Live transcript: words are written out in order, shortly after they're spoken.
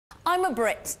I'm a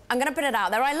Brit. I'm going to put it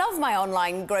out there. I love my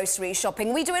online grocery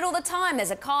shopping. We do it all the time.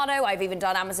 There's Ocado. I've even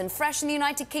done Amazon Fresh in the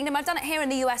United Kingdom. I've done it here in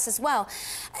the US as well.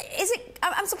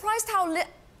 I'm surprised how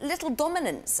little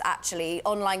dominance, actually,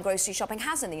 online grocery shopping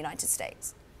has in the United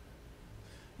States.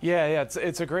 Yeah,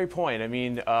 it's a great point. I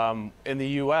mean, in the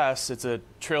U.S., it's a $1.3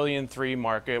 trillion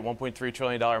market, $1.3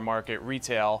 trillion market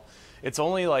retail. It's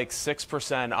only like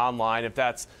 6% online. If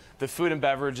that's the food and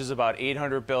beverage is about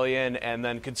 800 billion, and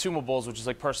then consumables, which is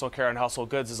like personal care and household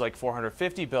goods, is like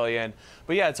 450 billion.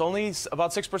 But yeah, it's only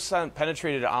about 6%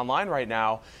 penetrated online right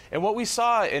now. And what we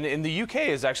saw in the UK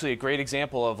is actually a great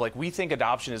example of, like, we think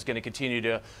adoption is going to continue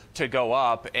to go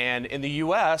up. And in the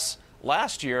U.S.,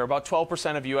 last year, about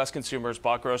 12% of U.S. consumers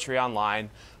bought grocery online,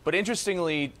 but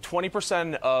interestingly,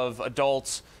 20% of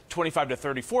adults 25 to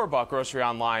 34 bought grocery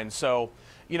online. So,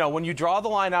 you know, when you draw the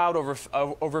line out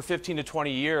over 15 to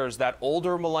 20 years, that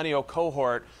older millennial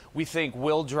cohort, we think,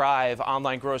 will drive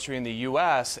online grocery in the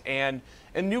U.S. And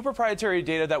in new proprietary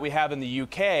data that we have in the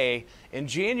U.K., in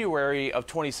January of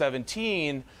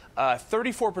 2017,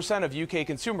 34% of UK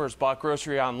consumers bought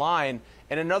grocery online,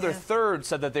 and another third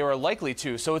said that they were likely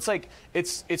to. So it's like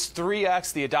it's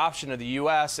 3x the adoption of the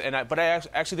US, but I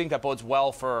actually think that bodes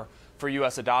well for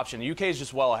US adoption. The UK is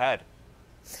just well ahead.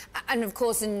 And of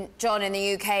course, John, in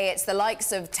the UK, it's the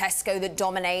likes of Tesco that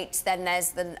dominate. Then there's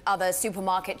the other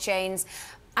supermarket chains.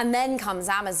 And then comes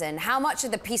Amazon. How much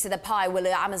of the piece of the pie will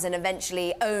Amazon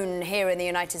eventually own here in the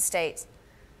United States?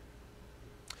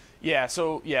 Yeah,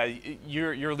 so yeah,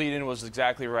 your lead-in was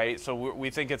exactly right. So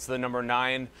we think it's the number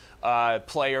 9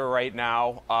 player right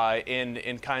now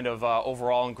in kind of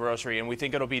overall in grocery, and we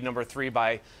think it'll be number 3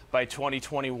 by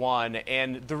 2021.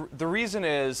 And the reason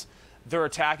is they're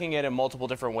attacking it in multiple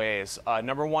different ways.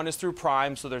 Number 1 is through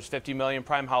Prime, so there's 50 million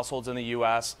Prime households in the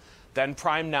U.S. Then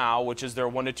Prime Now, which is their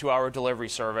 1 to 2 hour delivery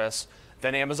service.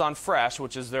 Then Amazon Fresh,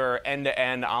 which is their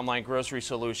end-to-end online grocery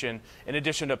solution, in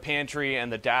addition to Pantry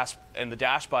and the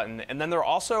Dash button. And then they're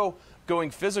also going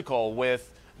physical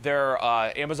with their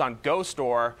Amazon Go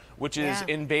store, which is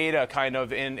in beta kind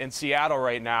of in Seattle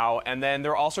right now. And then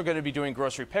they're also going to be doing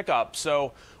grocery pickup.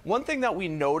 So one thing that we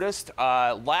noticed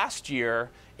last year,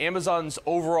 Amazon's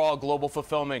overall global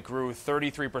fulfillment grew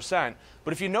 33%.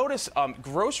 But if you notice,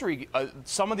 grocery,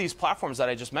 some of these platforms that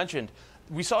I just mentioned,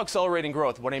 we saw accelerating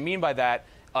growth. What I mean by that,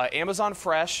 Amazon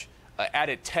Fresh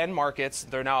added 10 markets.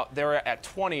 They're at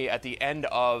 20 at the end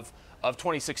of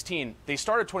 2016. They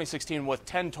started 2016 with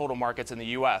 10 total markets in the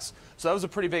U.S. So that was a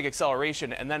pretty big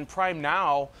acceleration. And then Prime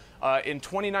Now, in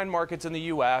 29 markets in the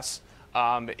U.S.,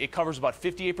 it covers about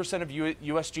 58% of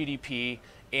U.S. GDP.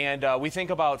 And we think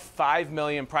about 5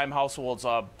 million Prime households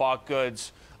bought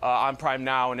goods on Prime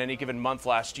Now in any given month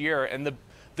last year. And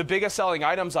the biggest selling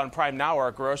items on Prime Now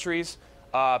are groceries,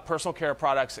 personal care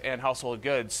products, and household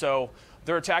goods. So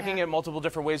they're attacking it in multiple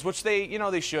different ways, which they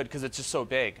should, because it's just so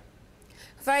big.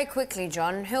 Very quickly,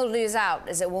 John, who'll lose out?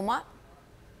 Is it Walmart?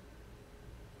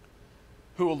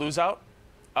 Who will lose out?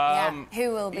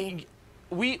 Who will be?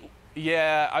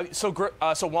 So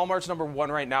Walmart's number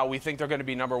 1 right now. We think they're going to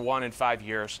be number 1 in 5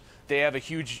 years. They have a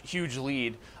huge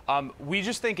lead. We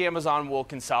just think Amazon will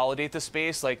consolidate the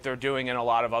space like they're doing in a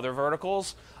lot of other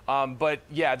verticals. But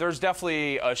yeah, there's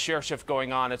definitely a share shift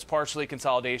going on. It's partially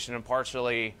consolidation and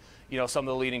partially, some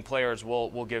of the leading players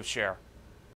will give share.